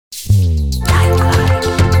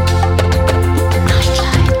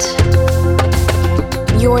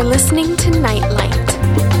listening to Nightlight.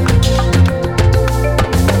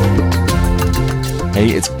 Hey,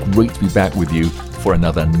 it's great to be back with you for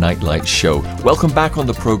another Nightlight show. Welcome back on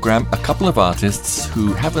the program. A couple of artists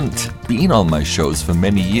who haven't been on my shows for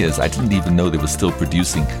many years. I didn't even know they were still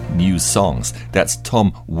producing new songs. That's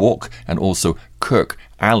Tom Walk and also KIrk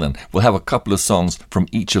Allen. We'll have a couple of songs from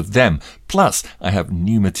each of them. Plus, I have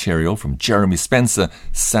new material from Jeremy Spencer,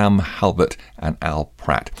 Sam Halbert and Al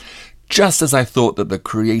Pratt. Just as I thought that the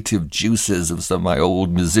creative juices of some of my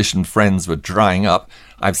old musician friends were drying up,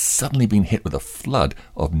 I've suddenly been hit with a flood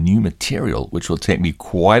of new material, which will take me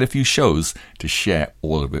quite a few shows to share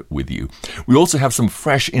all of it with you. We also have some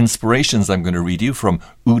fresh inspirations I'm going to read you from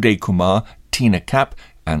Uday Kumar, Tina Kapp,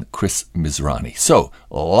 and Chris Mizrany. So,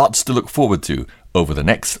 lots to look forward to over the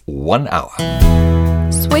next 1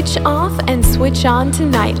 hour. Switch off and switch on to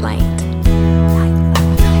Nightlight.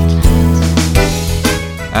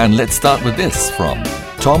 And let's start with this from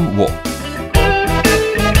Tom Walk.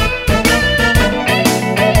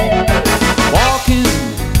 Walking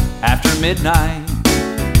after midnight,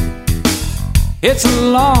 it's a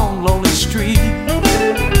long, lonely street.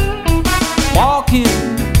 Walking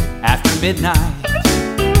after midnight,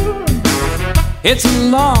 it's a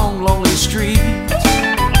long, lonely street.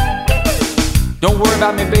 Don't worry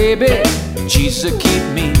about me, baby, Jesus will keep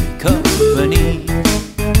me company.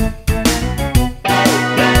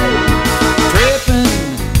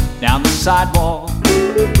 Down the sidewalk,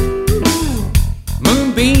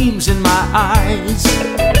 moonbeams in my eyes.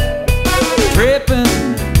 Tripping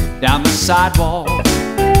down the sidewalk,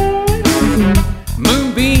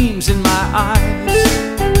 moonbeams in my eyes.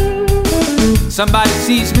 Somebody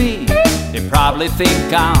sees me, they probably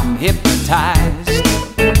think I'm hypnotized.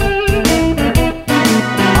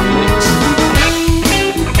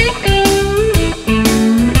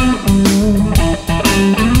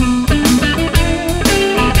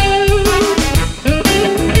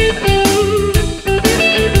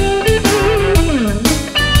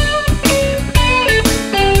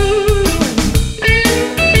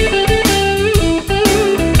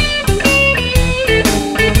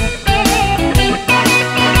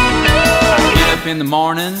 In the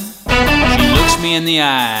morning, she looks me in the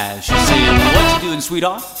eyes. She said, "What you doing,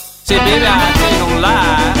 sweetheart?" Say, "Baby, I tell you no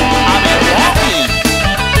lie, I've been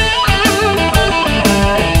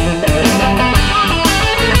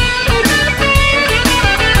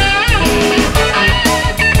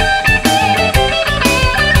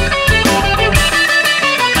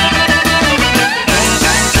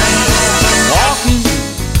walking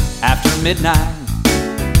after midnight.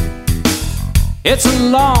 It's a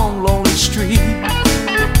long, lonely street.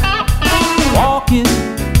 Walking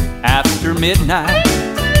after midnight,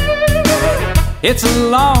 it's a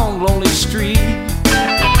long, lonely street.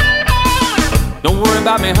 Don't worry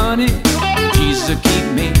about me, honey, Jesus will keep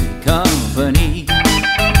me company.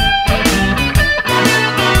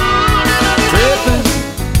 Tripping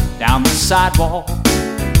down the sidewalk,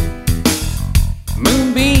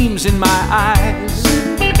 moonbeams in my eyes.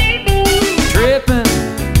 Tripping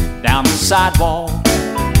down the sidewalk,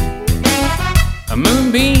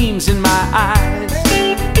 moonbeams in my eyes.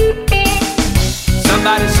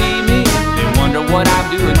 Somebody see me, they wonder what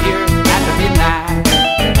I'm doing here after midnight.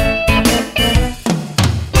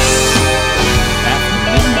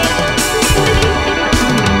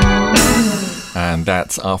 And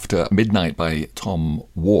that's After Midnight by Tom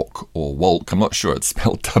Walk, or Walk. I'm not sure, it's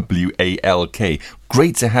spelled W-A-L-K.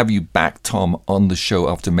 Great to have you back, Tom, on the show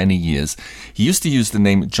after many years. He used to use the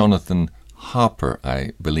name Jonathan Harper,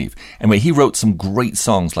 I believe. Anyway, he wrote some great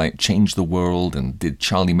songs like Change the World and Did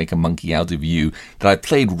Charlie Make a Monkey Out of You that I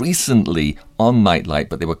played recently on Nightlight,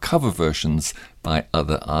 but they were cover versions by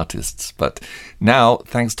other artists. But now,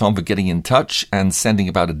 thanks, Tom, for getting in touch and sending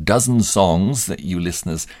about a dozen songs that you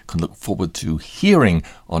listeners can look forward to hearing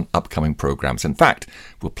on upcoming programs. In fact,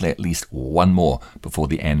 we'll play at least one more before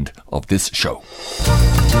the end of this show.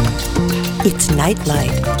 It's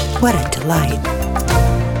Nightlight. What a delight.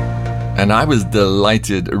 And I was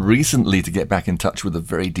delighted recently to get back in touch with a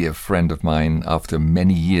very dear friend of mine after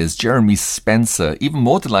many years, Jeremy Spencer. Even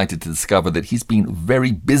more delighted to discover that he's been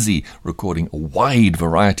very busy recording a wide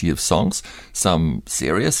variety of songs, some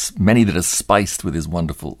serious, many that are spiced with his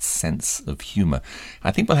wonderful sense of humor.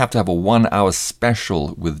 I think we'll have to have a 1 hour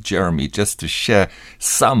special with Jeremy just to share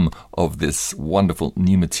some of this wonderful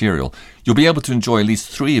new material. You'll be able to enjoy at least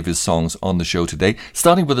 3 of his songs on the show today,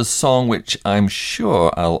 starting with a song which I'm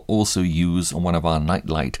sure I'll also use on one of our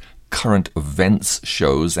Nightlight current events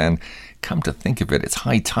shows. And come to think of it, it's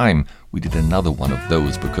high time we did another one of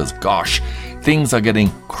those because, gosh, things are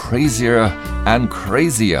getting crazier and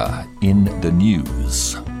crazier in the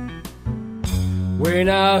news. When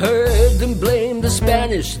I heard them blame the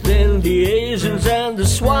Spanish, then the Asians and the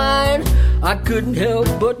swine, I couldn't help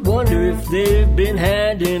but wonder if they've been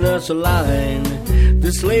handing us a line.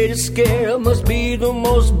 This latest scare must be the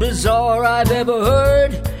most bizarre I've ever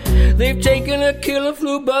heard. They've taken a killer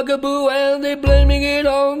flu bugaboo and they're blaming it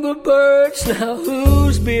on the birds. Now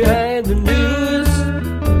who's behind the news?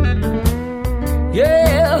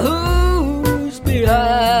 Yeah, who's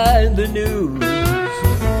behind the news?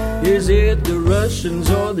 Is it the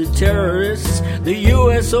Russians or the terrorists, the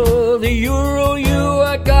US or the Euro?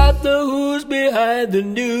 I got the who's behind the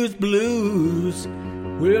news blues.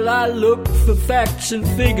 Well, I look for facts and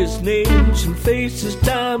figures, names and faces,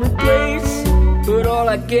 time and place, but all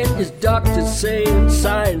I get is doctors saying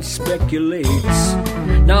science speculates.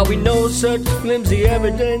 Now we know such flimsy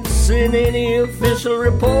evidence in any official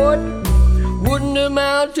report wouldn't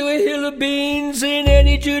amount to a hill of beans in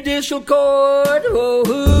any judicial court. Oh,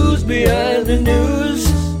 who's behind the news?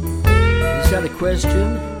 Is that a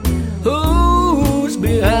question? Who's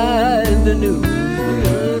behind the news?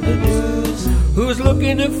 Who's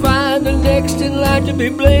looking to find the next in line to be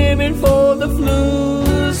blaming for the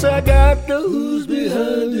flus? I got the who's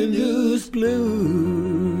behind the news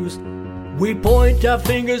blues. We point our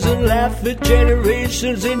fingers and laugh at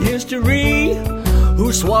generations in history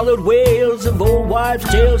who swallowed whales of old wives'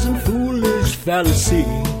 tales and foolish fallacy.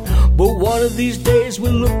 But one of these days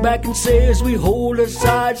we'll look back and say as we hold our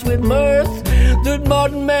sides with mirth that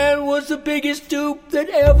modern man was the biggest dupe that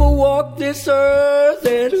ever walked this earth.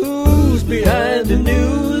 And who's behind the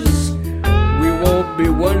news? We won't be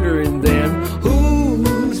wondering then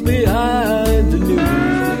who's behind the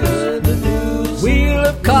news. We'll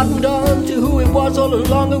have cottoned on to who it was all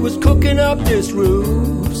along who was cooking up this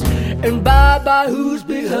ruse. And bye-bye, who's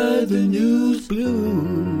behind the news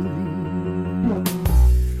blues?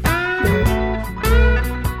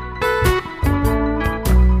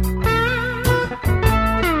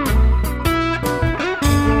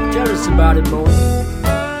 Tell us about it more.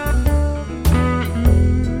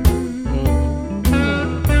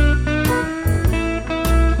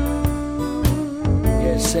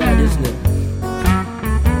 Yeah, it's sad, isn't it?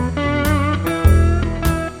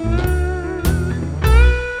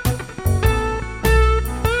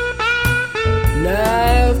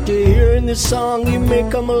 After hearing this song, you may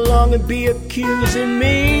come along and be accusing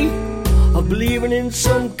me of believing in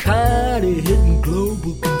some kind of hidden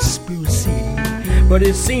global conspiracy. But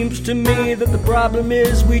it seems to me that the problem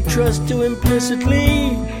is we trust too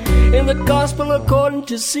implicitly in the gospel according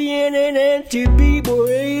to CNN, NTB, or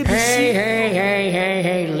ABC.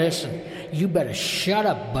 Hey, listen. You better shut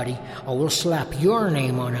up, buddy, or we'll slap your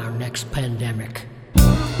name on our next pandemic.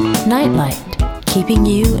 Nightlight, keeping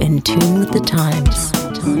you in tune with the times.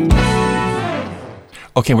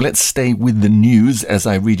 Okay, well, let's stay with the news as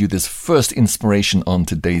I read you this first inspiration on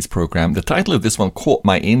today's program. The title of this one caught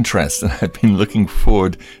my interest, and I've been looking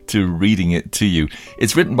forward to reading it to you.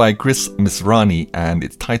 It's written by Chris Mizrany, and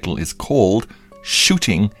its title is called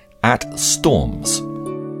Shooting at Storms.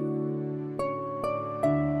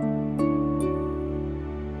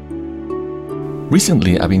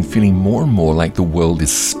 Recently, I've been feeling more and more like the world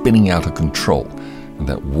is spinning out of control, and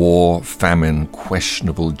that war, famine,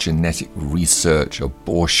 questionable genetic research,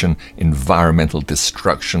 abortion, environmental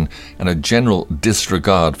destruction, and a general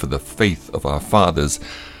disregard for the faith of our fathers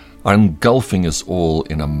are engulfing us all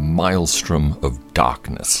in a maelstrom of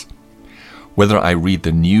darkness. Whether I read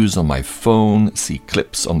the news on my phone, see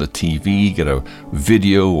clips on the TV, get a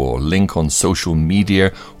video or link on social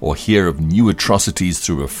media, or hear of new atrocities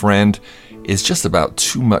through a friend, it's just about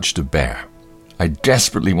too much to bear. I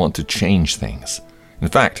desperately want to change things. In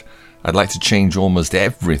fact, I'd like to change almost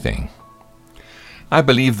everything. I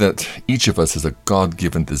believe that each of us has a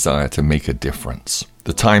God-given desire to make a difference.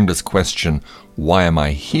 The timeless question, why am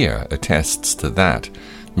I here, attests to that.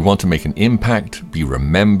 We want to make an impact, be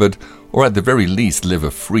remembered, or at the very least live a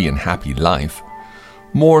free and happy life.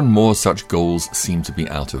 More and more such goals seem to be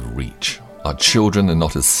out of reach. Our children are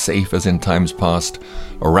not as safe as in times past.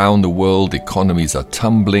 Around the world, economies are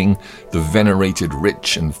tumbling. The venerated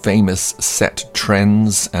rich and famous set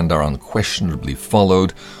trends and are unquestionably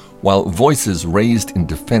followed, while voices raised in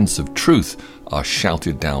defense of truth are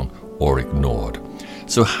shouted down or ignored.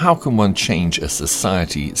 So how can one change a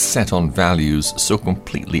society set on values so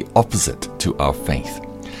completely opposite to our faith?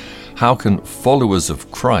 How can followers of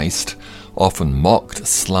Christ, often mocked,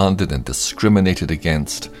 slandered, and discriminated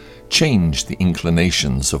against, change the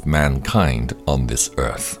inclinations of mankind on this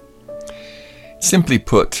earth? Simply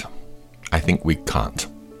put, I think we can't,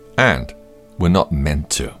 and we're not meant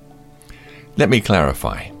to. Let me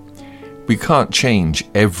clarify. We can't change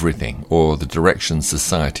everything or the direction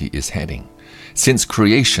society is heading. Since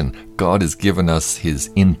creation, God has given us his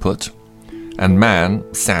input, and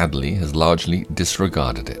man, sadly, has largely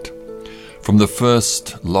disregarded it. From the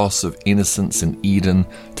first loss of innocence in Eden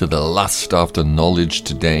to the lust after knowledge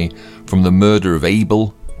today, from the murder of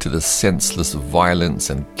Abel to the senseless violence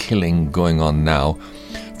and killing going on now,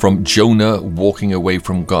 from Jonah walking away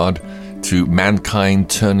from God to mankind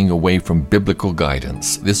turning away from biblical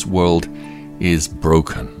guidance, this world is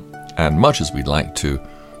broken, and much as we'd like to,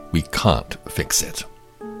 we can't fix it.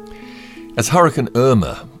 As Hurricane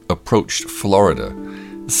Irma approached Florida,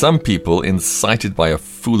 some people, incited by a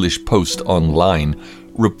foolish post online,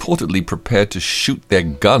 reportedly prepared to shoot their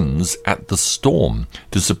guns at the storm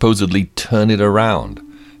to supposedly turn it around.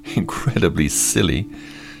 Incredibly silly,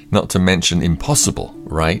 not to mention impossible,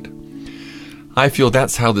 right? I feel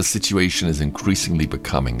that's how the situation is increasingly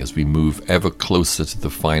becoming as we move ever closer to the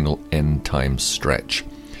final end-time stretch.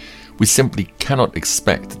 We simply cannot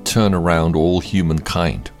expect to turn around all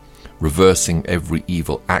humankind, reversing every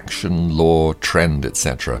evil action, law, trend,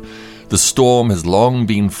 etc. The storm has long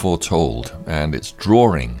been foretold, and it's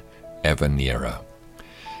drawing ever nearer.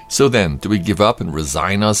 So then, do we give up and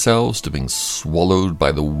resign ourselves to being swallowed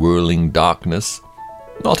by the whirling darkness?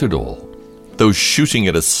 Not at all. Though shooting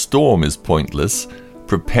at a storm is pointless,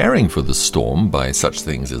 preparing for the storm by such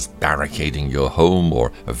things as barricading your home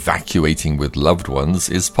or evacuating with loved ones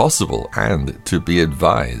is possible and to be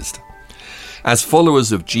advised. As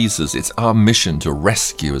followers of Jesus, it's our mission to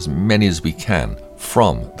rescue as many as we can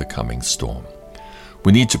from the coming storm.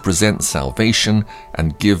 We need to present salvation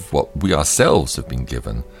and give what we ourselves have been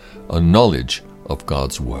given, a knowledge of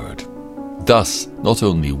God's Word. Thus, not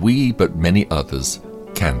only we, but many others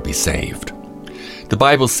can be saved. The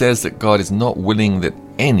Bible says that God is not willing that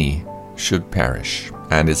any should perish,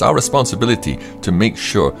 and it's our responsibility to make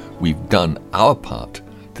sure we've done our part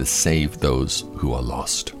to save those who are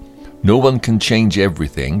lost. No one can change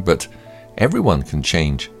everything, but everyone can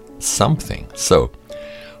change something. So,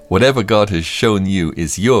 whatever God has shown you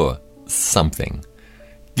is your something.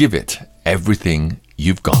 Give it everything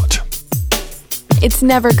you've got. It's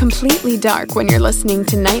never completely dark when you're listening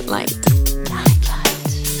to Nightlight.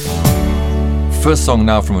 First song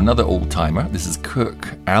now from another old-timer. This is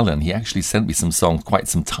KIrk Allen. He actually sent me some songs quite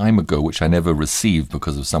some time ago, which I never received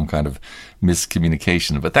because of some kind of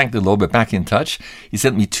miscommunication. But thank the Lord, we're back in touch. He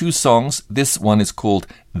sent me 2 songs. This one is called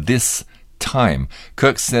This Time.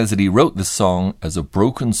 KIrk says that he wrote this song as a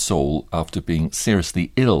broken soul after being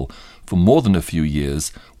seriously ill for more than a few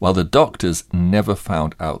years, while the doctors never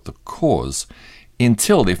found out the cause,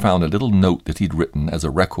 until they found a little note that he'd written as a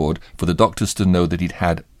record for the doctors to know that he'd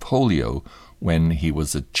had polio when he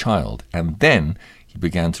was a child. And then he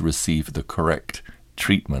began to receive the correct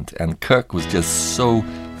treatment. And KIrk was just so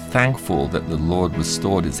thankful that the Lord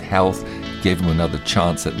restored his health, gave him another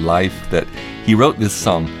chance at life, that he wrote this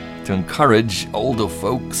song to encourage older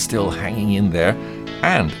folk still hanging in there,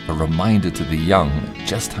 and a reminder to the young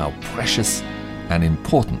just how precious and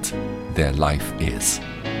important their life is.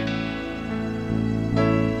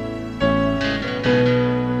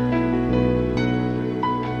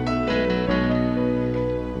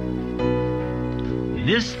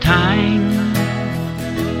 This time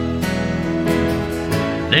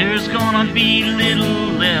there's gonna be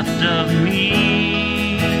little left of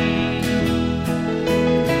me.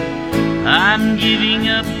 I'm giving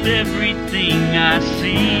up everything I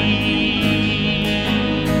see.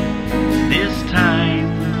 This time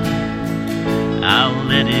I'll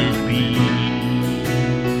let it be.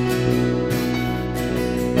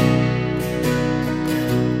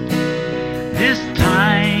 This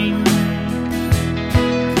time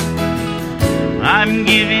I'm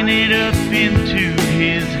giving it up into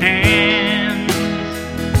his hands.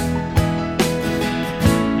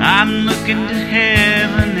 I'm looking to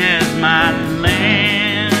heaven as my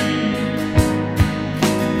land.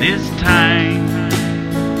 This time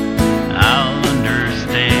I'll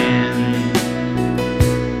understand.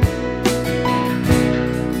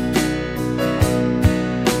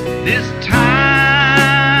 This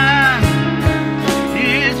time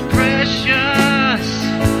is precious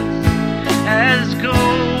as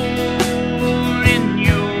gold in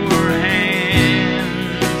your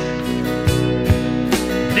hands.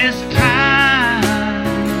 This time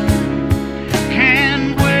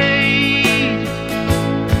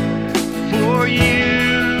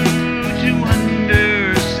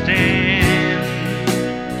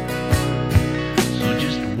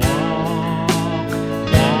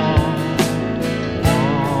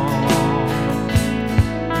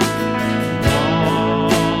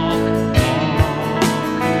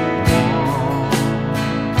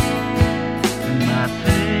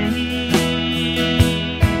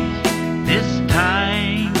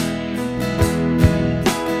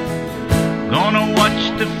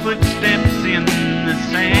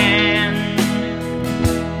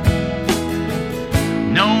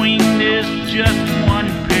just one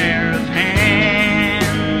pair of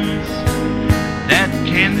hands that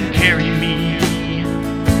can carry me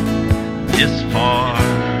this far.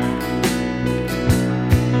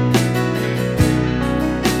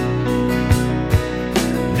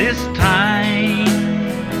 This time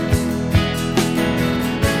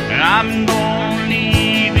I'm gonna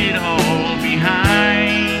leave it all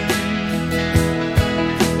behind.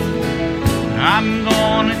 I'm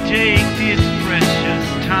gonna take this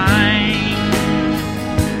precious time.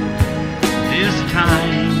 This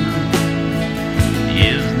time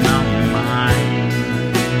is not mine.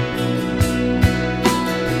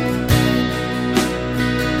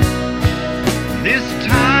 This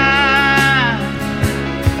time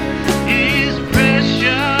is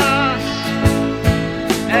precious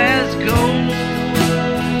as gold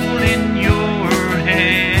in your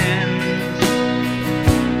hands.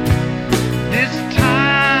 This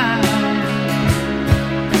time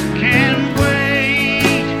can't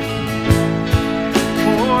wait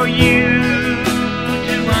for you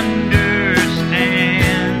to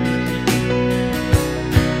understand.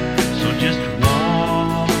 So just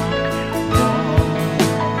walk, walk,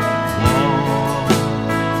 walk,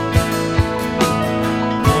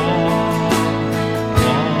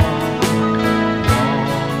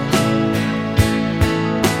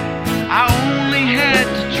 I only had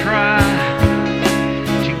to try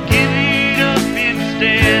to give it up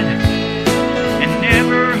instead and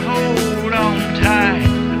never hold on tight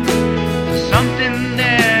to something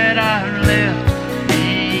that I left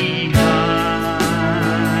behind.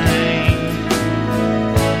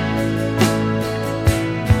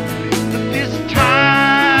 But this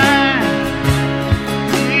time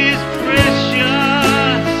is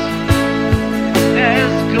precious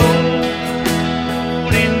as gold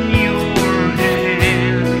in your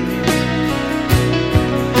hands.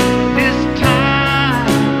 This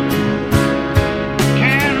time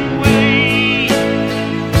can't wait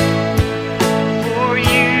for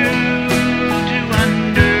you to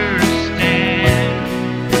understand.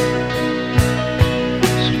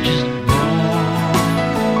 So just walk,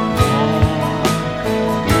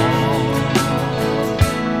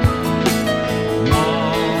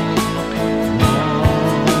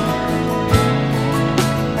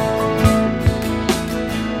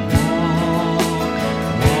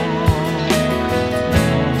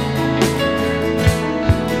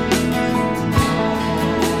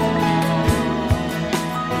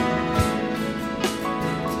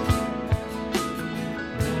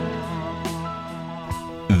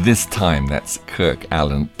 This time, that's KIrk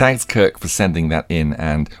Allen. Thanks, KIrk, for sending that in,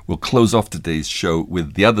 and we'll close off today's show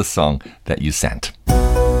with the other song that you sent.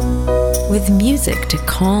 With music to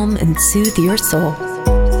calm and soothe your soul.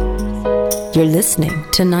 You're listening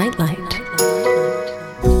to Nightlight.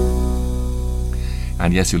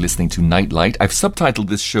 And yes, you're listening to Nightlight. I've subtitled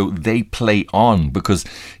this show They Play On because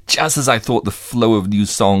just as I thought the flow of new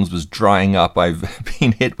songs was drying up, I've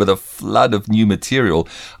been hit with a flood of new material.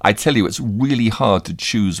 I tell you, it's really hard to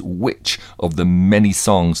choose which of the many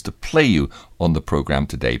songs to play you on the program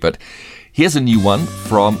today. But here's a new one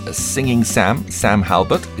from Singing Sam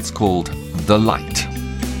Halbert. It's called The Light.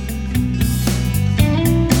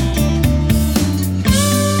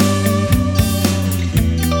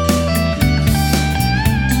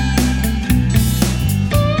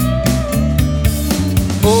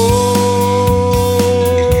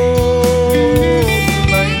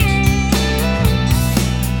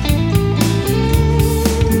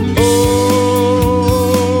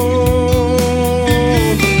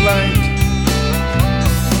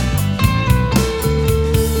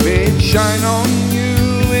 Shine on you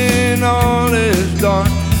when all is dark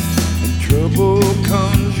and trouble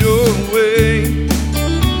comes your way.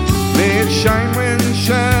 May it shine when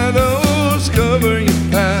shadows cover your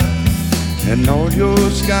path and all your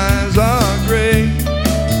skies are gray.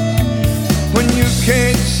 When you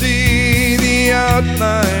can't see the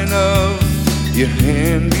outline of your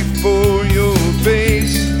hand before your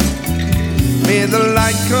face, may the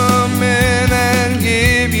light come in and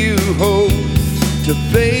give you hope to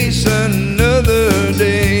face another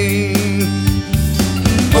day.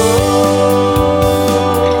 Oh,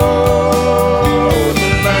 the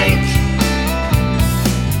light.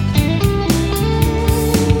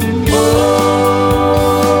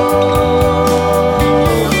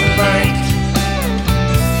 Oh, the light.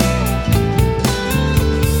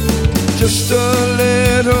 Just a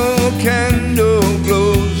little candle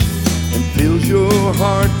glows and fills your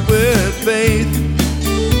heart with faith.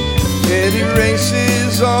 It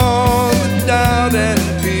erases all the doubt and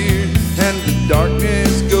fear, and the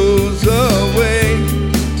darkness goes away.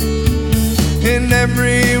 In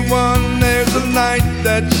everyone there's a light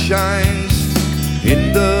that shines,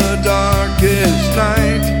 darkest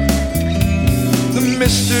night. The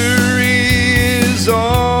mystery is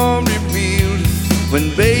all revealed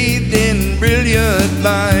when bathed in brilliant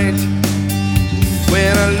light.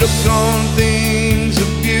 When I look on things of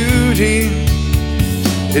beauty,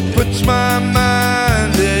 it puts my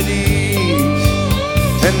mind at ease.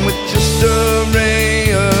 And with just a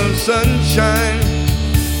ray of sunshine,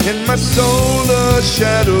 in my soul the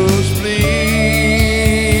shadows flee.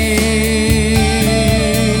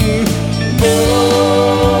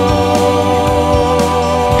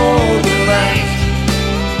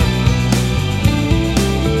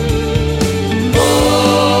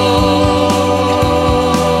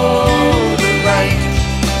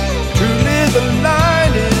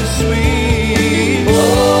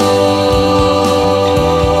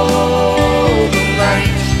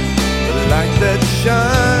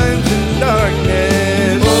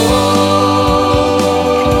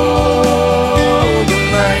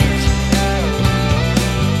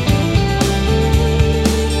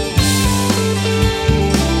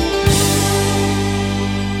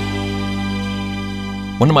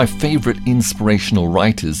 One of my favorite inspirational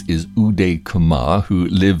writers is Uday Kumar, who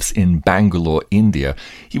lives in Bangalore, India.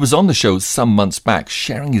 He was on the show some months back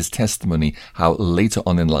sharing his testimony how later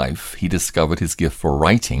on in life he discovered his gift for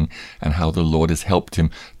writing and how the Lord has helped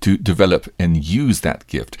him to develop and use that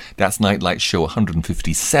gift. That's Nightlight Show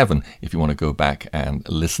 157 if you want to go back and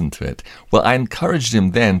listen to it. Well, I encouraged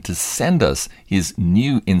him then to send us his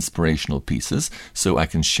new inspirational pieces so I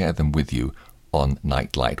can share them with you on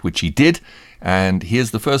Nightlight, which he did. And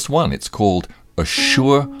here's the first one. It's called A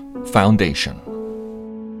Sure Foundation.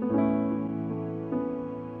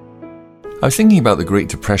 I was thinking about the Great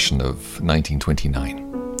Depression of 1929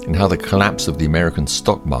 and how the collapse of the American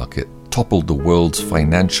stock market toppled the world's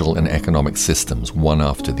financial and economic systems one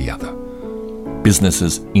after the other.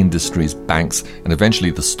 Businesses, industries, banks, and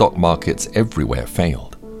eventually the stock markets everywhere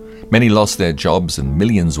failed. Many lost their jobs and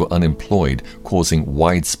millions were unemployed, causing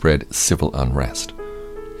widespread civil unrest.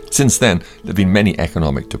 Since then, there have been many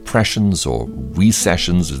economic depressions, or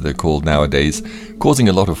recessions as they're called nowadays, causing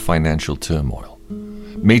a lot of financial turmoil.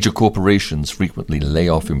 Major corporations frequently lay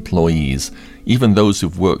off employees, even those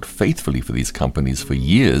who've worked faithfully for these companies for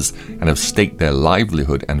years and have staked their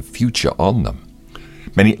livelihood and future on them.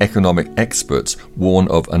 Many economic experts warn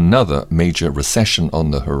of another major recession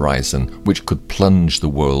on the horizon, which could plunge the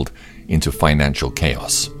world into financial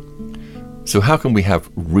chaos. So how can we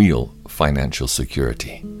have real financial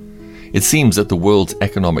security? It seems that the world's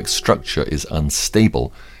economic structure is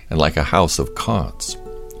unstable and like a house of cards.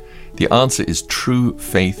 The answer is true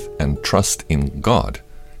faith and trust in God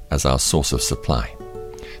as our source of supply.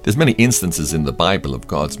 There's many instances in the Bible of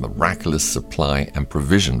God's miraculous supply and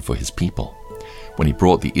provision for his people. When he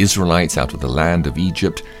brought the Israelites out of the land of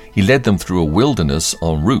Egypt, he led them through a wilderness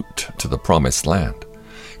en route to the promised land.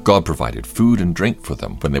 God provided food and drink for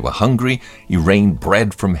them. When they were hungry, he rained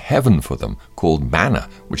bread from heaven for them, called manna,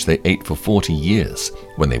 which they ate for 40 years.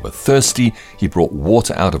 When they were thirsty, he brought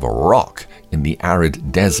water out of a rock in the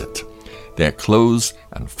arid desert. Their clothes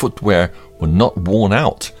and footwear were not worn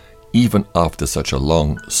out, even after such a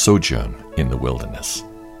long sojourn in the wilderness.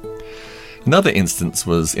 Another instance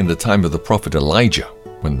was in the time of the prophet Elijah,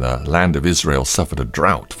 when the land of Israel suffered a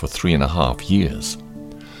drought for 3.5 years.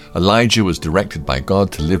 Elijah was directed by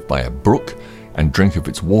God to live by a brook and drink of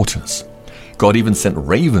its waters. God even sent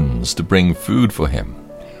ravens to bring food for him.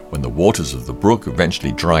 When the waters of the brook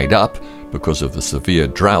eventually dried up because of the severe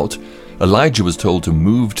drought, Elijah was told to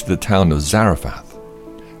move to the town of Zarephath.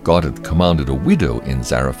 God had commanded a widow in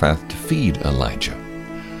Zarephath to feed Elijah.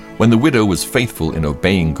 When the widow was faithful in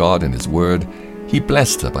obeying God and his word, he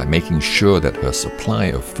blessed her by making sure that her supply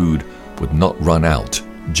of food would not run out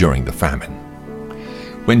during the famine.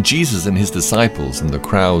 When Jesus and his disciples and the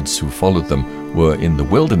crowds who followed them were in the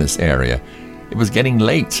wilderness area, it was getting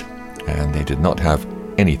late and they did not have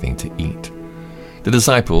anything to eat. The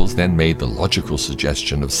disciples then made the logical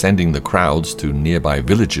suggestion of sending the crowds to nearby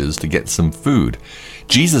villages to get some food.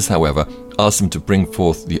 Jesus, however, asked them to bring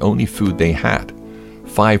forth the only food they had,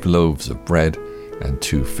 5 loaves of bread and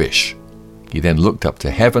 2 fish. He then looked up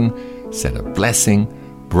to heaven, said a blessing,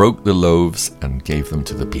 broke the loaves and gave them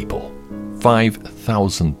to the people.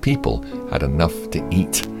 5,000 people had enough to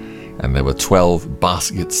eat, and there were 12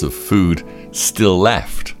 baskets of food still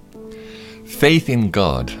left. Faith in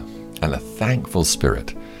God and a thankful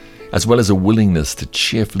spirit, as well as a willingness to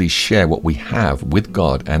cheerfully share what we have with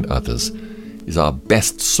God and others, is our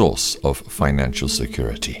best source of financial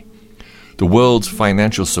security. The world's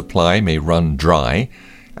financial supply may run dry,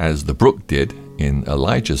 as the brook did in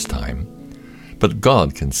Elijah's time, but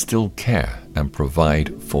God can still care and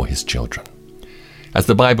provide for his children. As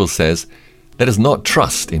the Bible says, let us not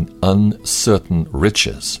trust in uncertain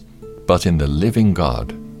riches, but in the living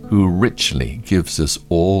God, who richly gives us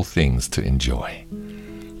all things to enjoy.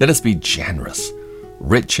 Let us be generous,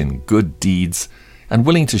 rich in good deeds, and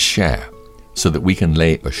willing to share, so that we can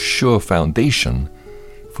lay a sure foundation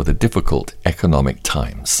for the difficult economic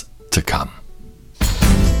times to come.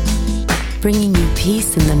 Bringing you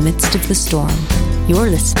peace in the midst of the storm. You're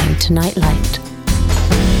listening to Nightlight.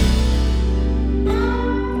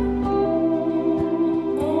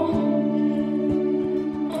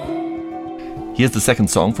 Here's the second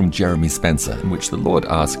song from Jeremy Spencer, in which the Lord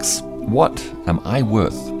asks, "What am I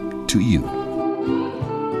worth to you?"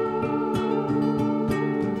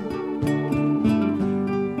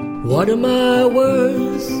 What am I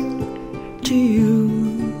worth to you?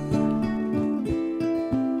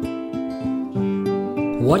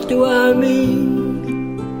 What do I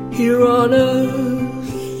mean here on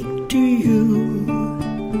earth to you?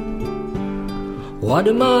 What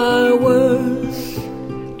am I worth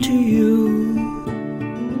to you?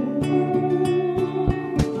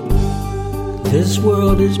 This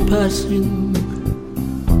world is passing,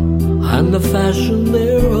 and the fashion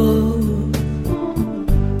thereof.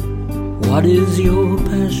 What is your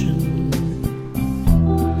passion?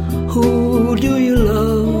 Who do you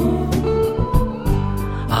love?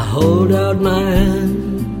 I hold out my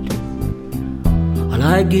hand, and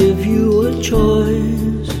I give you a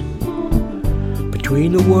choice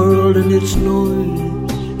between the world and its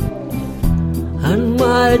noise, and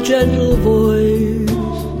my gentle voice.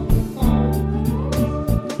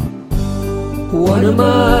 What am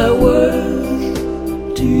I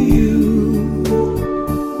worth to you?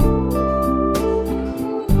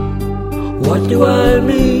 What do I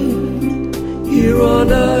mean here on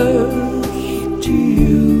earth to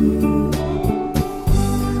you?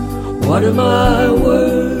 What am I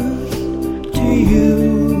worth to you?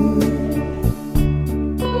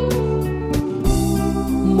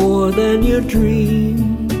 More than your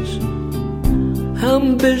dreams,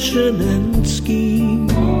 ambition and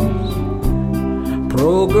schemes,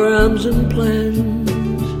 programs and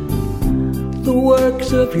plans, the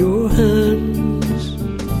works of your hands.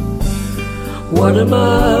 What am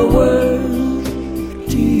I worth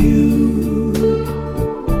to you?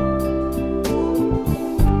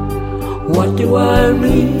 What do I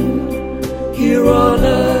mean here on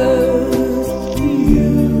earth to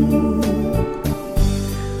you?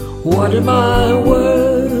 What am I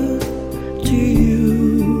worth to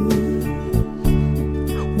you?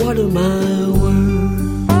 What am I worth?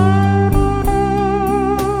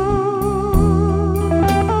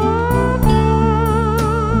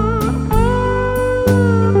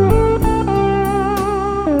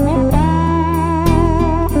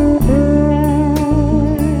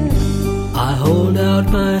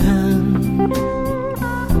 My hand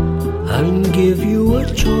and give you a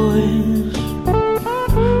choice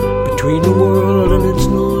between the world and its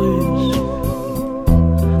noise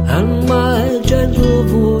and my gentle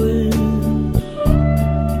voice.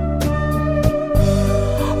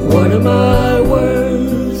 What am I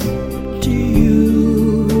worth to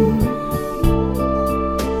you?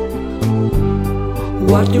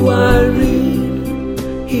 What do I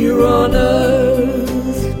mean here on earth?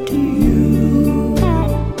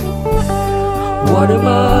 What am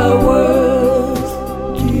I worth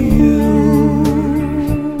to you?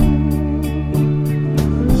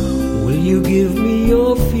 Will you give me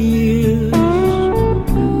your fears,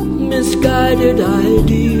 misguided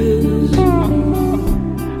ideas,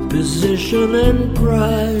 position and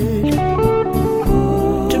pride,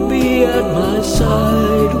 to be at my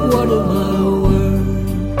side? What am I worth?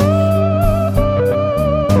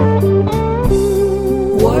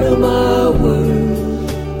 What am I worth?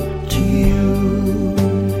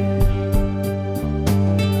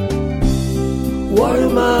 What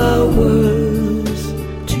am I worth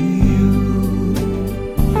to you?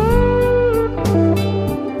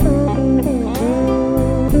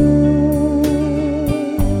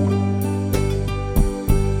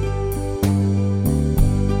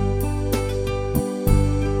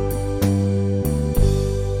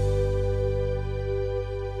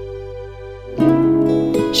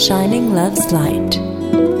 Shining Love's Light.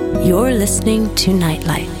 You're listening to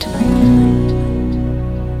Nightlight.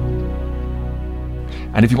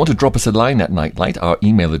 And if you want to drop us a line at Nightlight, our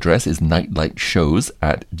email address is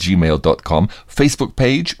nightlightshows@gmail.com. Facebook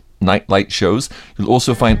page, Nightlight Shows. You'll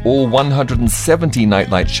also find all 170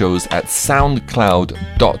 Nightlight shows at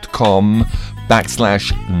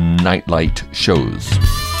soundcloud.com/Nightlight Shows.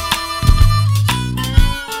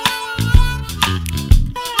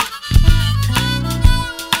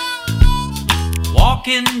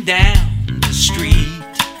 Walking down the street,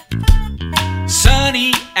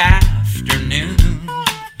 sunny afternoon,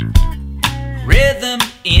 rhythm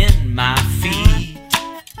in my feet,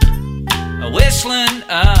 whistling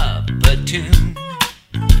up a tune.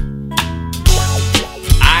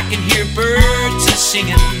 I can hear birds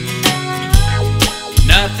a-singing,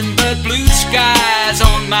 nothing but blue skies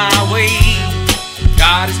on my way.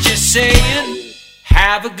 God is just saying,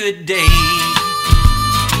 have a good day.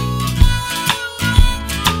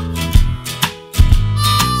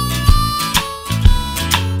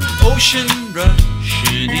 Ocean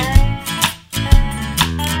rushing in,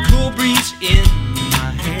 cool breeze in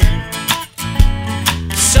my hair.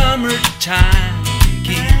 Summertime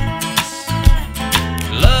begins,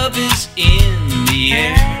 love is in the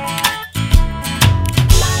air.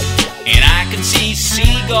 And I can see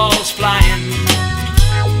seagulls flying,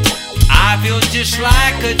 I feel just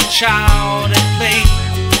like a child at play.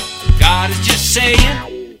 God is just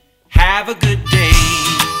saying, have a good day.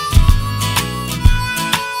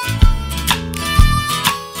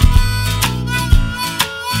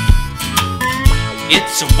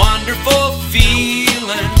 It's a wonderful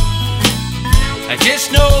feeling,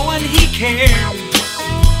 just knowing He cares.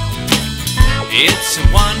 It's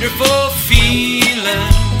a wonderful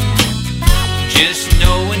feeling, just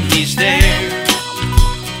knowing He's there.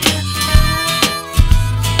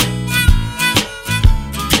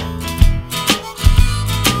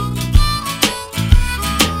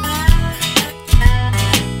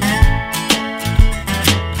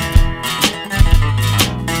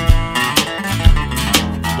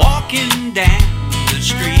 Walking down the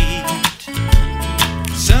street,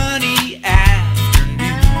 sunny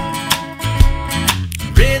afternoon,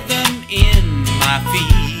 rhythm in my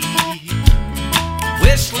feet,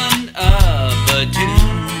 whistling up a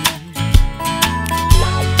tune.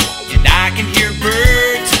 And I can hear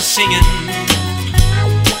birds a-singing,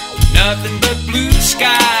 nothing but blue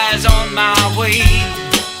skies on my way.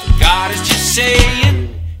 God is just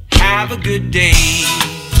saying, have a good day.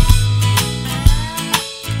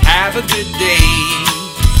 Have a good day.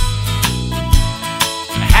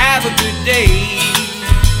 Have a good day.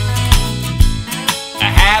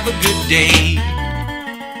 Have a good day.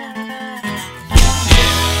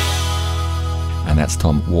 And that's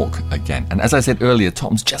Tom Walk again. And as I said earlier,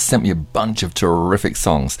 Tom's just sent me a bunch of terrific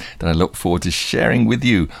songs that I look forward to sharing with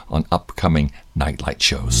you on upcoming Nightlight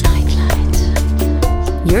shows. Nightlight.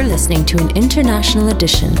 You're listening to an international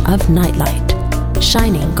edition of Nightlight,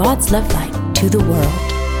 shining God's love light to the world.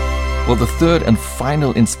 Well, the third and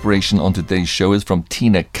final inspiration on today's show is from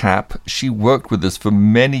Tina Kapp. She worked with us for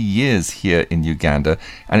many years here in Uganda,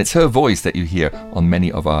 and it's her voice that you hear on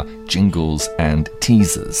many of our jingles and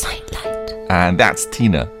teasers. Nightlight. And that's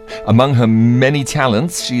Tina. Among her many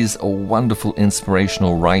talents, she's a wonderful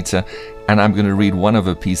inspirational writer, and I'm going to read one of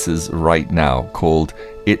her pieces right now called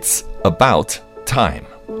It's About Time.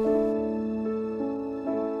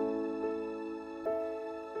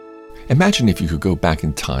 Imagine if you could go back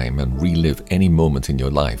in time and relive any moment in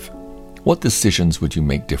your life. What decisions would you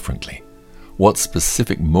make differently? What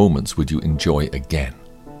specific moments would you enjoy again?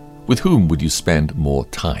 With whom would you spend more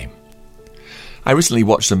time? I recently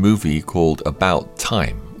watched a movie called About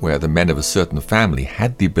Time, where the men of a certain family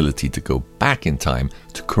had the ability to go back in time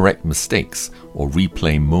to correct mistakes or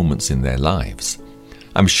replay moments in their lives.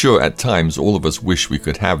 I'm sure at times all of us wish we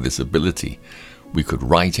could have this ability. We could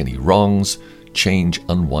right any wrongs, change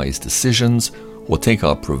unwise decisions, or take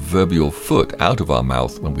our proverbial foot out of our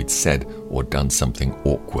mouth when we'd said or done something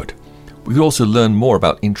awkward. We could also learn more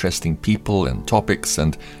about interesting people and topics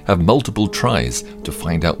and have multiple tries to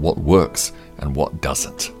find out what works and what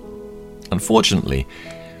doesn't. Unfortunately,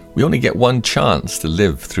 we only get one chance to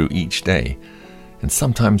live through each day, and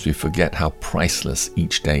sometimes we forget how priceless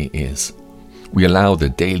each day is. We allow the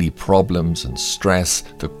daily problems and stress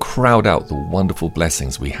to crowd out the wonderful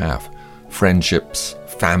blessings we have. Friendships,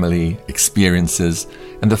 family, experiences,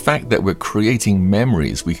 and the fact that we're creating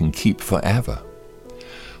memories we can keep forever.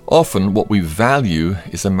 Often what we value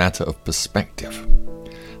is a matter of perspective.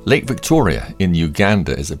 Lake Victoria in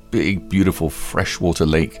Uganda is a big, beautiful freshwater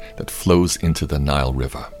lake that flows into the Nile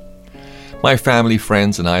River. My family,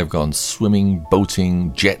 friends, and I have gone swimming,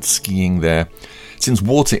 boating, jet skiing there. Since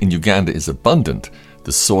water in Uganda is abundant,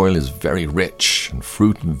 the soil is very rich and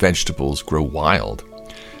fruit and vegetables grow wild.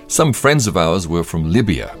 Some friends of ours were from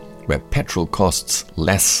Libya, where petrol costs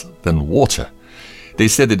less than water. They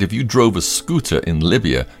said that if you drove a scooter in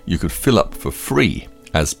Libya, you could fill up for free,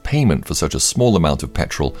 as payment for such a small amount of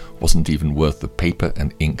petrol wasn't even worth the paper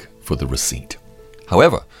and ink for the receipt.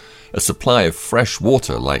 However, a supply of fresh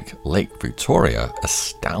water like Lake Victoria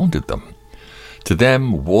astounded them. To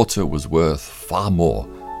them, water was worth far more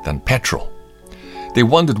than petrol. They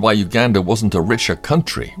wondered why Uganda wasn't a richer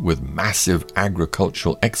country with massive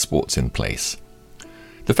agricultural exports in place.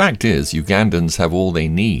 The fact is, Ugandans have all they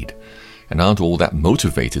need and aren't all that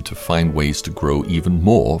motivated to find ways to grow even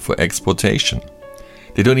more for exportation.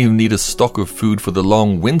 They don't even need a stock of food for the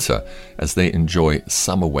long winter, as they enjoy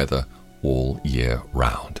summer weather all year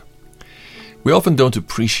round. We often don't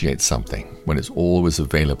appreciate something when it's always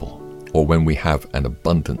available or when we have an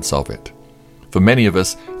abundance of it. For many of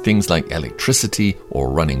us, things like electricity or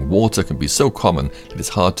running water can be so common that it's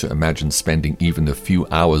hard to imagine spending even a few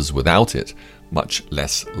hours without it, much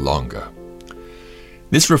less longer.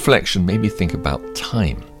 This reflection made me think about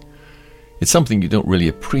time. It's something you don't really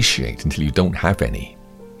appreciate until you don't have any.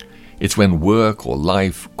 It's when work or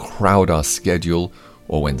life crowd our schedule,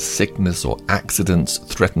 or when sickness or accidents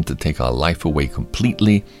threaten to take our life away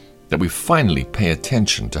completely, that we finally pay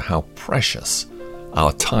attention to how precious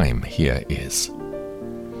our time here is.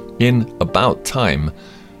 In About Time,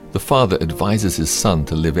 the father advises his son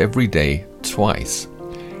to live every day twice.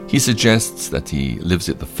 He suggests that he lives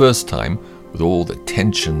it the first time with all the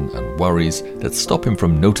tension and worries that stop him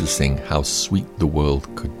from noticing how sweet the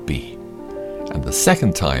world could be. And the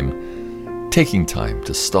second time, taking time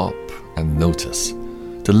to stop and notice,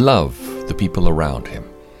 to love the people around him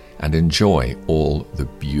and enjoy all the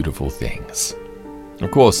beautiful things.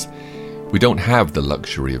 Of course, we don't have the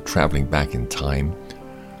luxury of traveling back in time,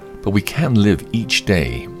 but we can live each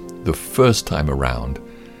day the first time around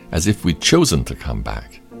as if we'd chosen to come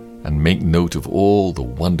back and make note of all the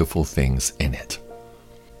wonderful things in it.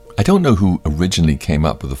 I don't know who originally came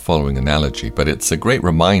up with the following analogy, but it's a great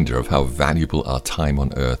reminder of how valuable our time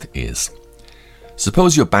on earth is.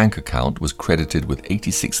 Suppose your bank account was credited with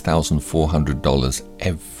 $86,400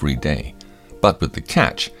 every day, but with the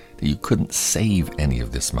catch that you couldn't save any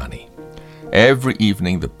of this money. Every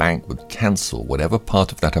evening the bank would cancel whatever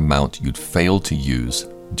part of that amount you'd failed to use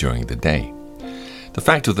during the day. The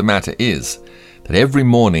fact of the matter is that every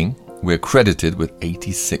morning we're credited with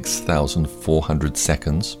 86,400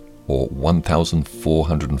 seconds, or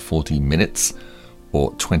 1,440 minutes,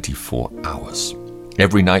 or 24 hours.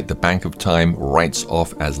 Every night the Bank of Time writes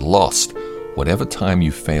off as lost whatever time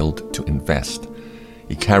you failed to invest.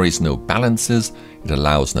 It carries no balances, it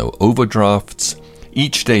allows no overdrafts.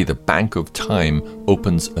 Each day the Bank of Time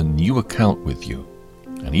opens a new account with you,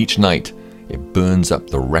 and each night it burns up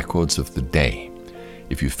the records of the day.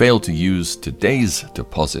 If you fail to use today's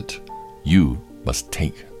deposit, you must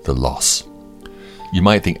take the loss. You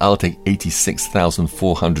might think, I'll take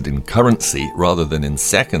 86,400 in currency rather than in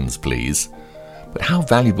seconds, please. But how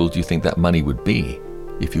valuable do you think that money would be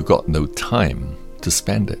if you got no time to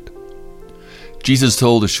spend it? Jesus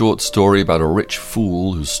told a short story about a rich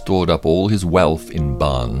fool who stored up all his wealth in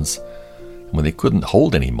barns. And when they couldn't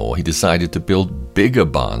hold any more, he decided to build bigger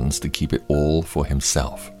barns to keep it all for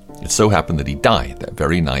himself. It so happened that he died that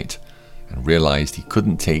very night and realized he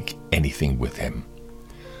couldn't take anything with him.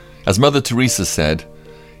 As Mother Teresa said,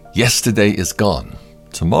 "Yesterday is gone.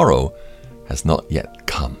 Tomorrow has not yet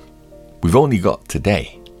come. We've only got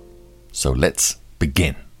today. So let's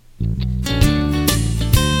begin."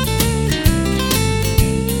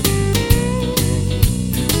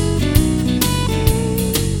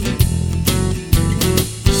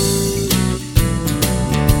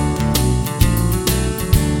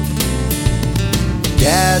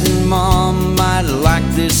 Dad and Mom might like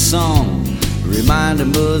this song, remind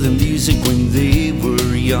them of the music when they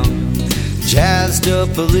were young. Jazzed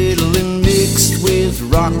up a little and mixed with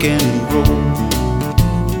rock and roll.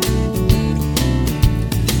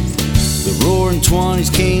 The roaring 20s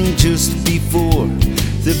came just before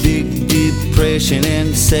the Big Depression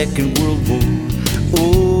and Second World War.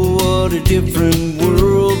 Oh, what a different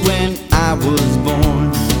world when I was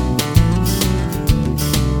born.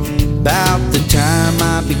 About the time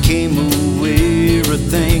I became aware of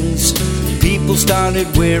things, people started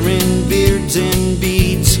wearing beards and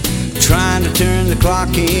beads, trying to turn the clock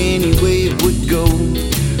any way it would go.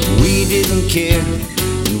 We didn't care,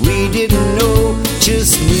 and we didn't know,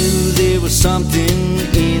 just knew there was something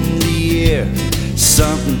in the air,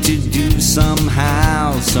 something to do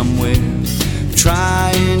somehow, somewhere,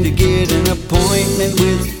 trying to get an appointment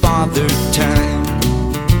with Father Time.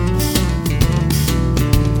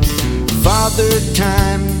 Father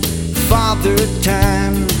Time, Father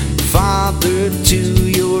Time, Father to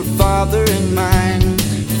your father and mine.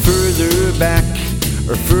 Further back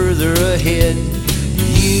or further ahead,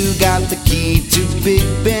 you got the key to Big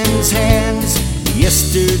Ben's hands.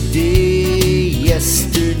 Yesterday,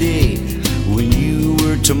 yesterday, when you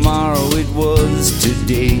were tomorrow, it was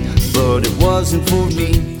today. But it wasn't for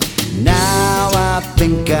me, now I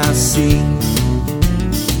think I see.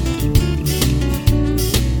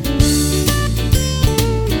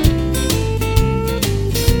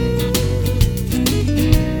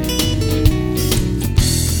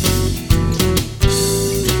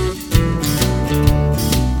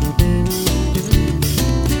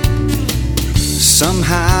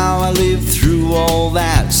 Somehow I lived through all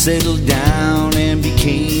that, settled down and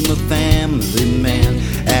became a family man.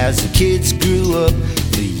 As the kids grew up,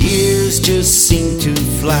 the years just seemed to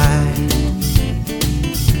fly.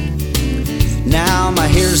 Now my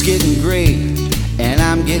hair's getting gray and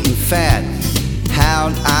I'm getting fat.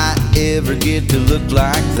 How'd I ever get to look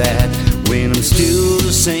like that when I'm still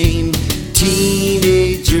the same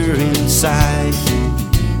teenager inside?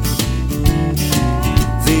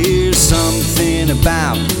 There's something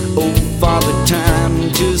about old Father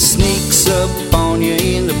Time, just sneaks up on you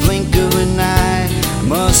in the blink of an eye.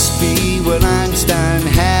 Must be what Einstein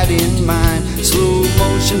had in mind. Slow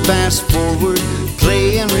motion, fast forward,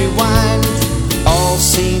 play and rewind, all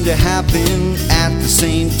seem to happen at the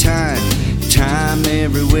same time. Time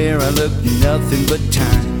everywhere I look, nothing but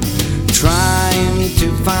time. Trying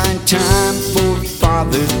to find time for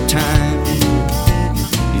Father Time.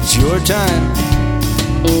 It's your time.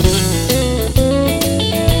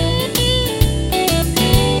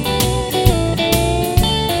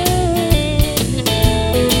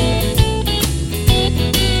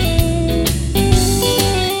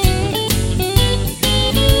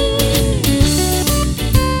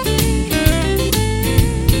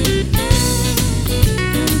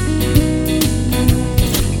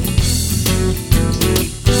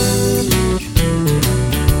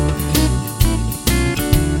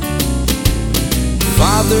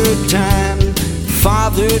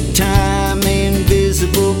 Father Time,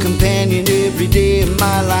 invisible companion every day of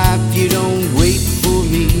my life. You don't wait for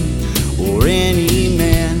me or any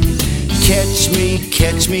man.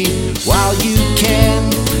 Catch me while you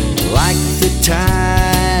can. Like the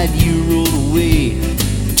tide you roll away,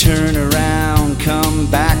 turn around, come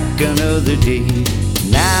back another day.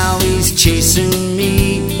 Now he's chasing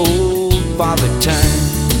me, old Father Time.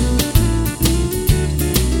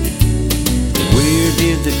 Where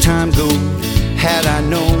did the time go? Had I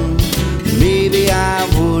known, maybe I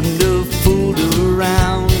wouldn't have fooled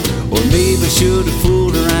around. Or maybe I should have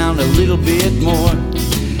fooled around a little bit more.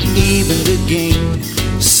 Even the game,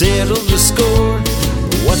 settled the score.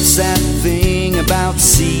 What's that thing about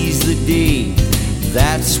seize the day?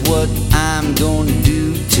 That's what I'm gonna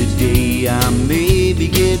do today. I may be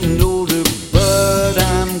getting older, but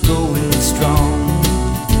I'm going strong.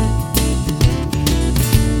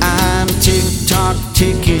 I'm tick-tock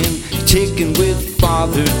ticking with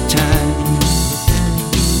Father Time.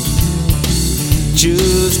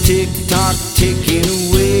 Just tick-tock ticking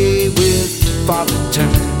away with Father Time.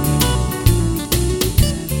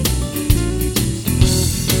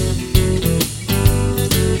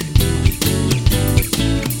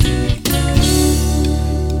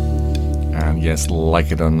 And yes,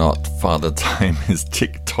 like it or not, Father Time is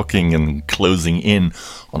tick-tocking and closing in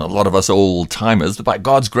on a lot of us old-timers. But by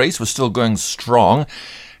God's grace, we're still going strong.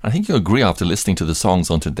 I think you'll agree after listening to the songs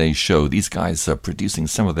on today's show, these guys are producing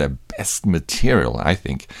some of their best material, I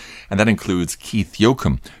think. And that includes Keith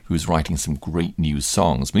Yokum, who's writing some great new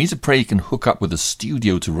songs. We need to pray you can hook up with a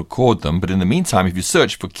studio to record them. But in the meantime, if you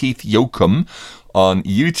search for Keith Yokum on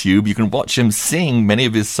YouTube, you can watch him sing many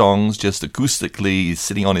of his songs just acoustically,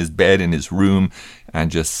 sitting on his bed in his room and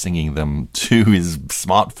just singing them to his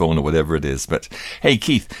smartphone or whatever it is. But hey,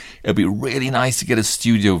 Keith, it'd be really nice to get a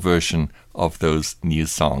studio version of those new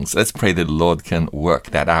songs. Let's pray that the Lord can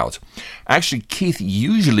work that out. Actually, Keith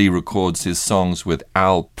usually records his songs with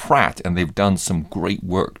Al Pratt, and they've done some great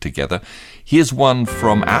work together. Here's one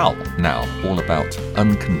from Al now, all about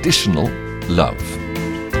unconditional love.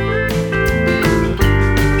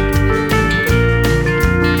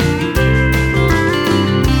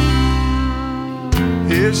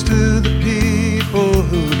 Here's to the people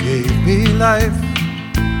who gave me life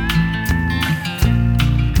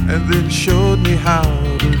and then showed me how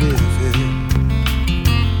to live it,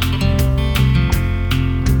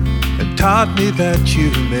 and taught me that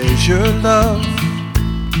you measure love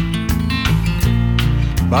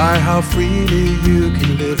by how freely you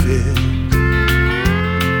can live it.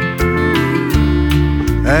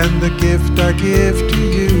 And the gift I give to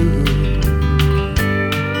you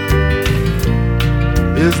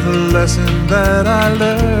is the lesson that I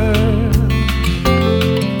learned,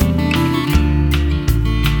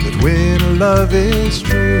 that when love is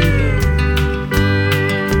true,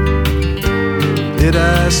 it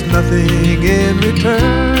asks nothing in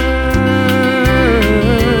return.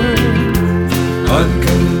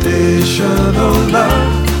 Unconditional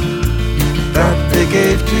love that they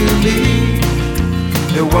gave to me,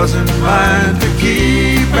 it wasn't mine to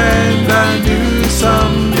keep, and I knew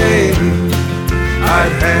someday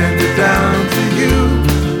I'd hand it down to you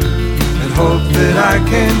and hope that I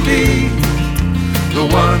can be the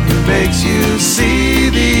one who who makes you see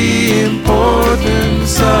the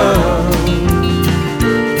importance of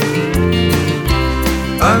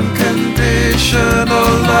unconditional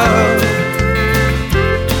love.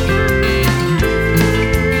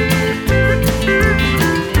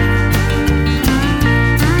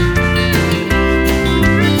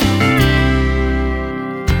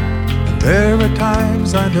 There are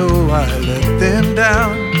times I know I let them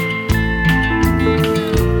down,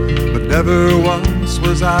 but never once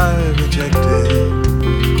was I rejected.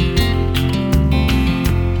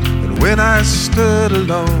 And when I stood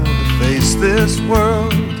alone to face this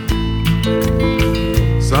world,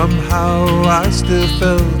 somehow I still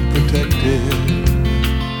felt protected.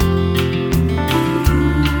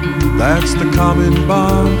 That's the common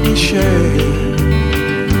bond we share,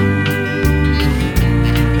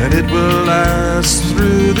 and it will last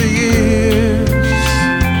through the years.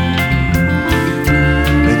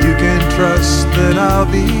 And you can trust that I'll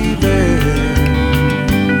be there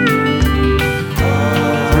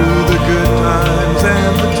through the good times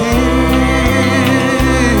and the tears.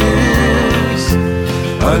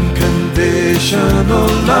 Unconditional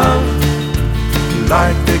love,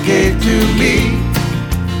 like they gave to me,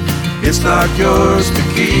 it's not yours to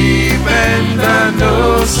keep. And I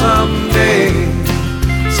know someday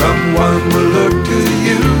someone will look to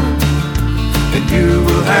you, and you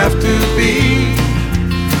will have to be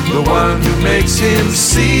the one who makes him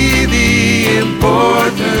see the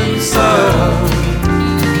importance of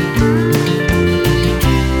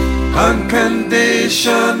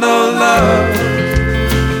unconditional love.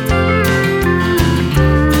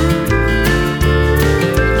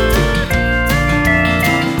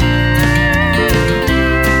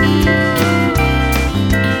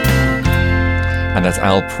 And that's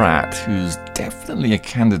Al Pratt, who's definitely a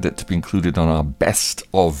candidate to be included on our Best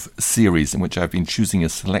Of series, in which I've been choosing a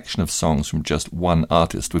selection of songs from just one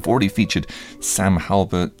artist. We've already featured Sam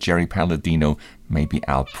Halbert, Jerry Palladino. Maybe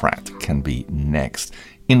Al Pratt can be next.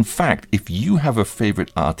 In fact, if you have a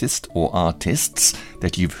favorite artist or artists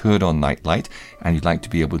that you've heard on Nightlight and you'd like to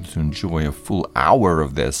be able to enjoy a full hour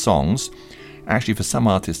of their songs, actually for some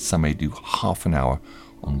artists I may do half an hour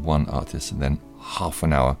on one artist and then half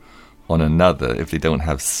an hour on another if they don't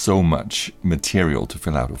have so much material to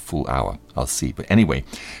fill out a full hour. I'll see. But anyway,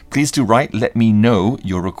 please do write. Let me know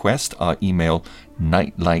your request. Our email,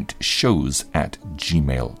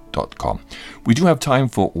 nightlightshows@gmail.com. We do have time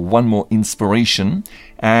for one more inspiration.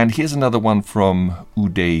 And here's another one from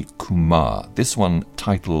Uday Kumar. This one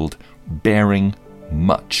titled Bearing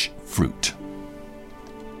Much Fruit.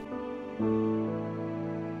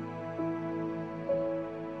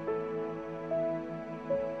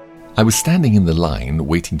 I was standing in the line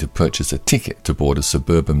waiting to purchase a ticket to board a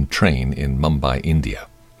suburban train in Mumbai, India.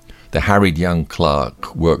 The harried young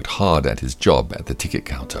clerk worked hard at his job at the ticket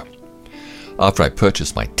counter. After I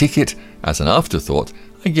purchased my ticket, as an afterthought,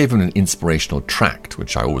 I gave him an inspirational tract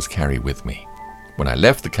which I always carry with me. When I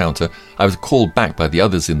left the counter, I was called back by the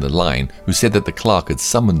others in the line who said that the clerk had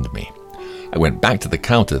summoned me. I went back to the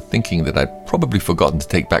counter thinking that I'd probably forgotten to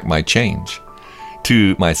take back my change.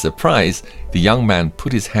 To my surprise, the young man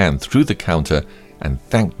put his hand through the counter and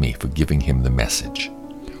thanked me for giving him the message.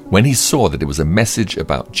 When he saw that it was a message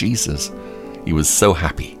about Jesus, he was so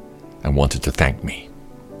happy and wanted to thank me.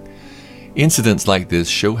 Incidents like this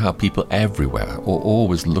show how people everywhere are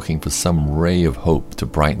always looking for some ray of hope to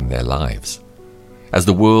brighten their lives. As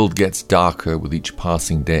the world gets darker with each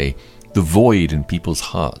passing day, the void in people's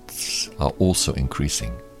hearts are also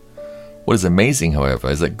increasing. What is amazing,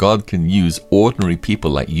 however, is that God can use ordinary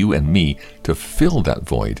people like you and me to fill that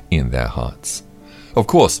void in their hearts. Of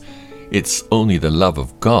course, it's only the love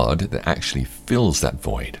of God that actually fills that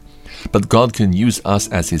void. But God can use us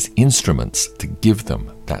as His instruments to give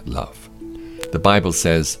them that love. The Bible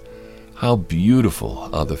says, "How beautiful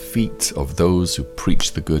are the feet of those who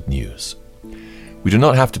preach the good news." We do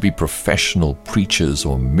not have to be professional preachers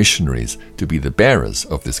or missionaries to be the bearers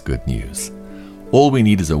of this good news. All we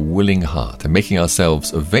need is a willing heart and making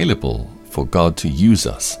ourselves available for God to use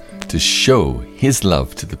us to show His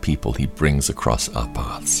love to the people He brings across our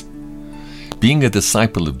paths. Being a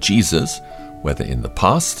disciple of Jesus, whether in the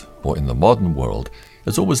past or in the modern world,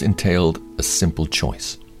 has always entailed a simple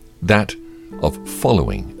choice, that of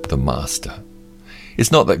following the Master.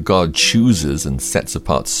 It's not that God chooses and sets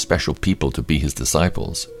apart special people to be His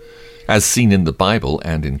disciples. As seen in the Bible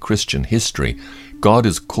and in Christian history, God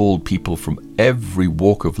has called people from every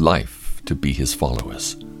walk of life to be His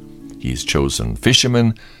followers. He's chosen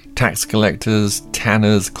fishermen, tax collectors,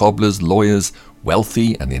 tanners, cobblers, lawyers,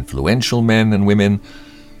 wealthy and influential men and women,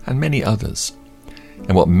 and many others.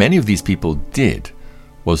 And what many of these people did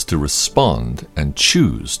was to respond and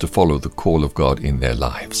choose to follow the call of God in their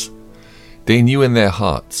lives. They knew in their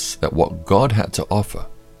hearts that what God had to offer,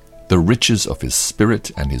 the riches of His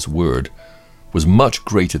Spirit and His Word, was much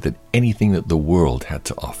greater than anything that the world had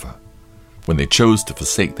to offer. When they chose to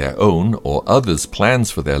forsake their own or others' plans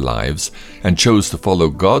for their lives and chose to follow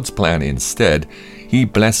God's plan instead, He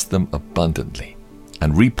blessed them abundantly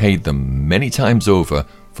and repaid them many times over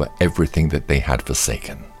for everything that they had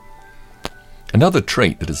forsaken. Another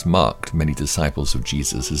trait that has marked many disciples of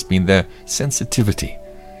Jesus has been their sensitivity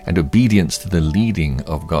and obedience to the leading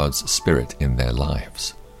of God's Spirit in their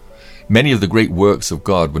lives. Many of the great works of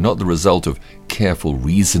God were not the result of careful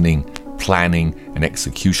reasoning, planning, and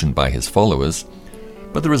execution by His followers,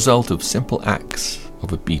 but the result of simple acts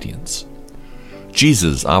of obedience.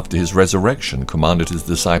 Jesus, after His resurrection, commanded His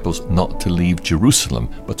disciples not to leave Jerusalem,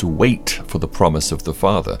 but to wait for the promise of the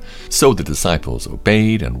Father. So the disciples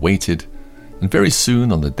obeyed and waited, and very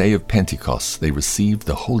soon on the day of Pentecost they received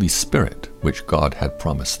the Holy Spirit which God had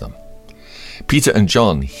promised them. Peter and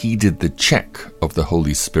John heeded the check of the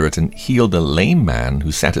Holy Spirit and healed a lame man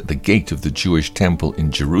who sat at the gate of the Jewish temple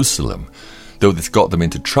in Jerusalem. Though this got them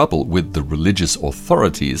into trouble with the religious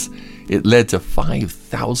authorities, it led to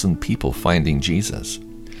 5,000 people finding Jesus.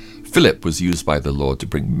 Philip was used by the Lord to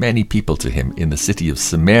bring many people to Him in the city of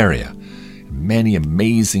Samaria. Many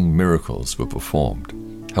amazing miracles were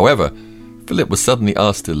performed. However, Philip was suddenly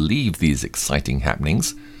asked to leave these exciting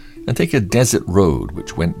happenings and take a desert road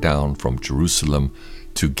which went down from Jerusalem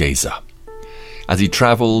to Gaza. As he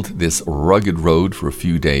traveled this rugged road for a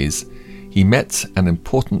few days, he met an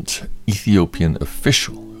important Ethiopian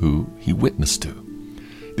official who he witnessed to.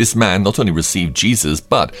 This man not only received Jesus,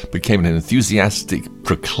 but became an enthusiastic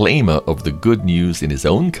proclaimer of the good news in his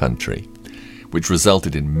own country, which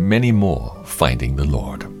resulted in many more finding the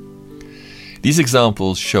Lord. These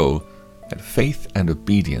examples show that faith and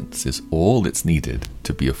obedience is all that's needed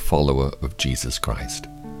to be a follower of Jesus Christ.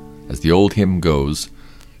 As the old hymn goes,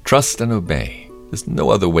 trust and obey. There's no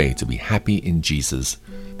other way to be happy in Jesus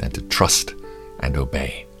than to trust and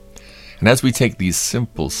obey. And as we take these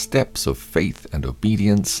simple steps of faith and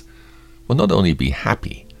obedience, we'll not only be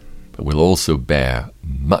happy, but we'll also bear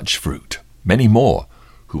much fruit, many more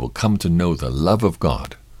who will come to know the love of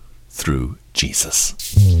God through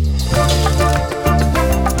Jesus.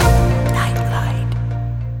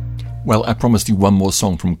 Well, I promised you one more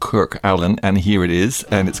song from Kirk Allen, and here it is,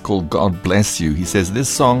 and it's called God Bless You. He says, this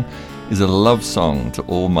song is a love song to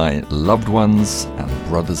all my loved ones and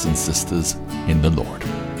brothers and sisters in the Lord.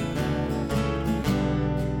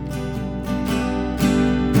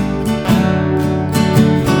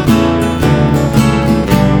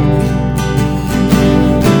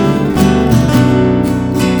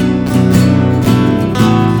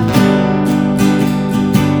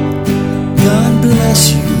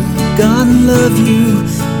 God love you,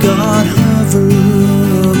 God hover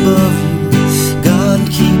above you, God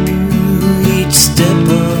keep you each step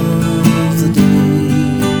of the day.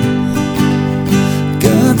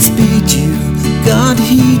 God speed you, God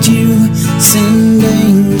heed you, send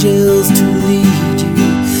angels to lead you,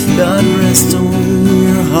 God rest on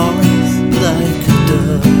your heart like a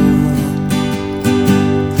dove,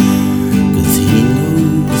 'cause He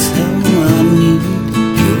knows how I need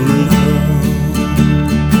your love.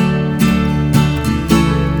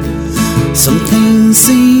 Some things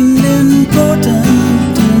seemed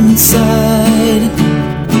important inside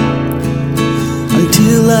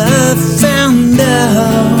until I found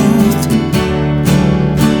out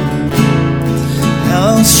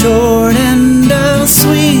how short and how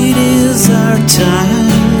sweet is our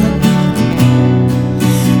time,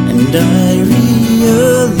 and I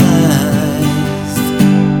realized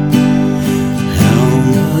how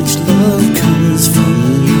much love comes from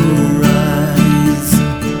your eyes.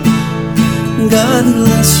 God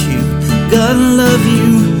bless you, God love you,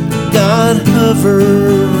 God hover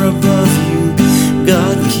above you,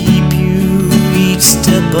 God keep you each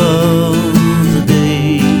step of the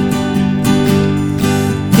day.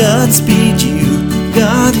 God speed you,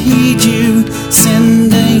 God heed you,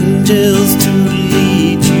 send angels to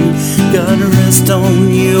lead you, God rest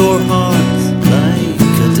on your heart like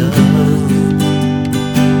a dove.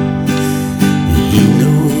 He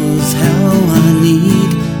knows how I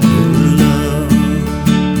need your love.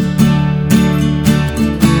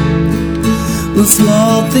 The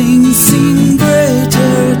small things seem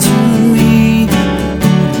greater to me,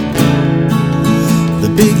 the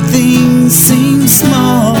big things seem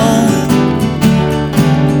small.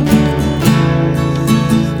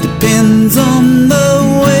 Depends on the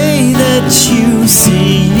way that you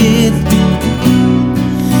see it,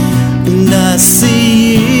 and I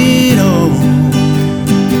see it all.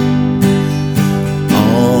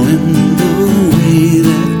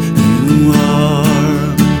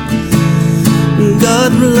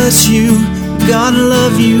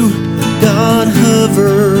 you, God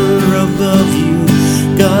hover above you,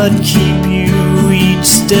 God keep you each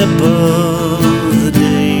step of the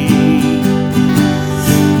day.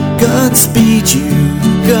 God speed you,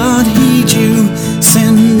 God heed you,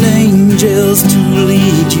 send angels to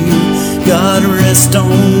lead you, God rest on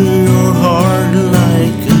your heart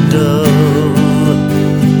like a dove.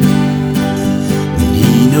 And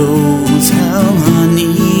He knows how I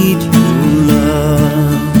need your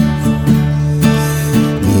love,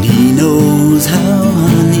 and He knows how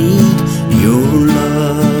I need your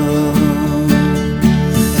love.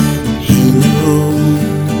 He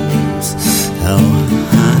knows how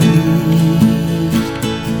I need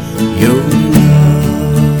your love.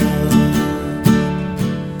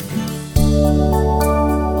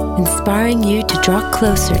 Inspiring you to draw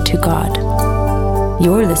closer to God.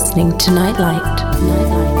 You're listening to Nightlight.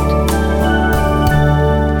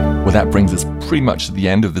 Well, that brings us pretty much to the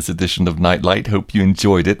end of this edition of Nightlight. Hope you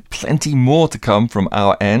enjoyed it. Plenty more to come from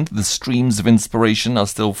our end. The streams of inspiration are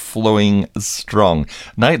still flowing strong.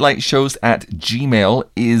 nightlightshows@gmail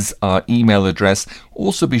is our email address.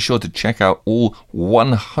 Also be sure to check out all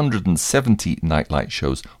 170 Nightlight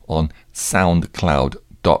shows on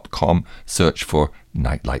soundcloud.com. Search for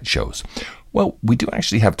Nightlight Shows. Well, we do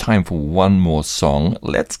actually have time for one more song.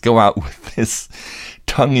 Let's go out with this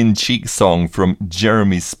tongue-in-cheek song from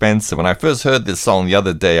Jeremy Spencer. When I first heard this song the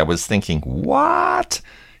other day, I was thinking, what?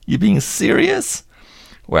 You being serious?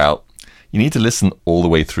 Well, you need to listen all the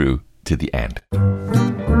way through to the end.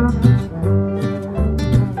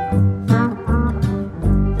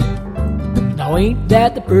 Now ain't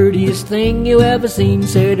that the prettiest thing you ever seen?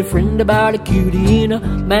 Said a friend about a cutie in a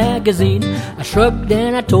magazine. I shrugged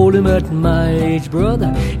and I told him at my age,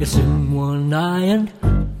 brother, it's in one eye and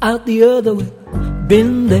out the other way.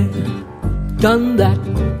 Been there, done that,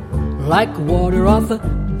 like water off a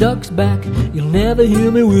duck's back. You'll never hear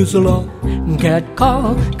me whistle or cat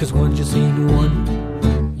call, 'cause once you've seen one,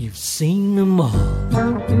 you've seen them all.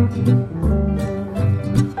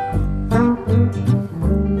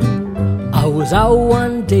 I was out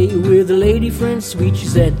one day with a lady friend sweet. She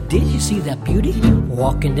said, did you see that beauty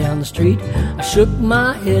walking down the street? I shook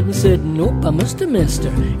my head and said, nope, I must have missed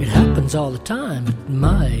her. It happens all the time at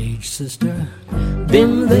my age, sister.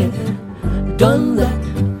 Been there, done that,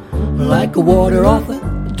 like water off a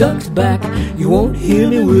duck's back. You won't hear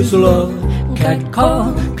me whistle or cat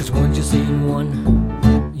call, 'cause once you've seen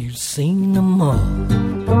one, you've seen them all.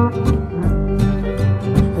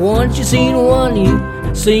 Once you've seen one, you've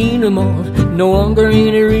seen them all. No longer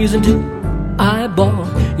any reason to eyeball.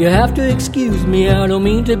 You have to excuse me, I don't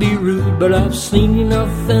mean to be rude, but I've seen enough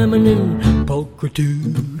feminine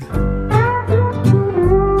pulchritude.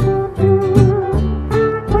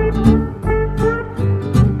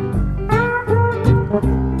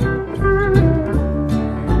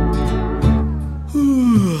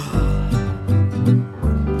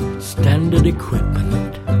 Standard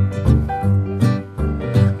equipment.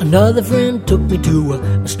 Another friend took me to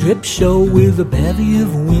a strip show with a bevy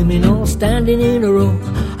of women all standing in a row.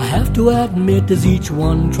 I have to admit, as each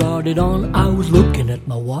one trotted on, I was looking at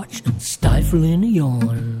my watch and stifling a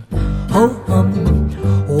yawn. Ho hum,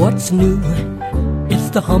 what's new? It's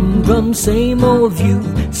the humdrum same old view.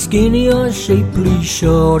 Skinny or shapely,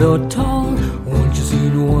 short or tall. Once you've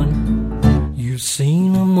seen one, you've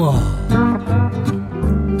seen them all.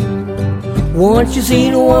 Once you've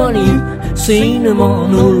seen one, you've seen them all.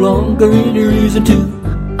 No longer any reason to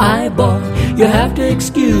eyeball. You have to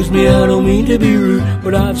excuse me, I don't mean to be rude,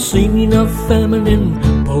 but I've seen enough feminine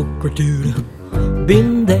pulchritude.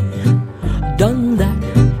 Been there, done that.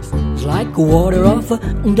 It's like water off a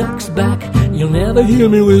duck's back. You'll never hear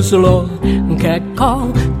me whistle or cat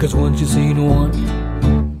call, 'cause once you've seen one.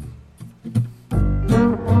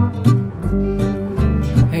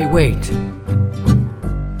 Hey, wait.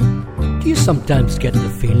 Do you sometimes get the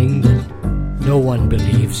feeling that no one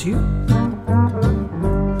believes you?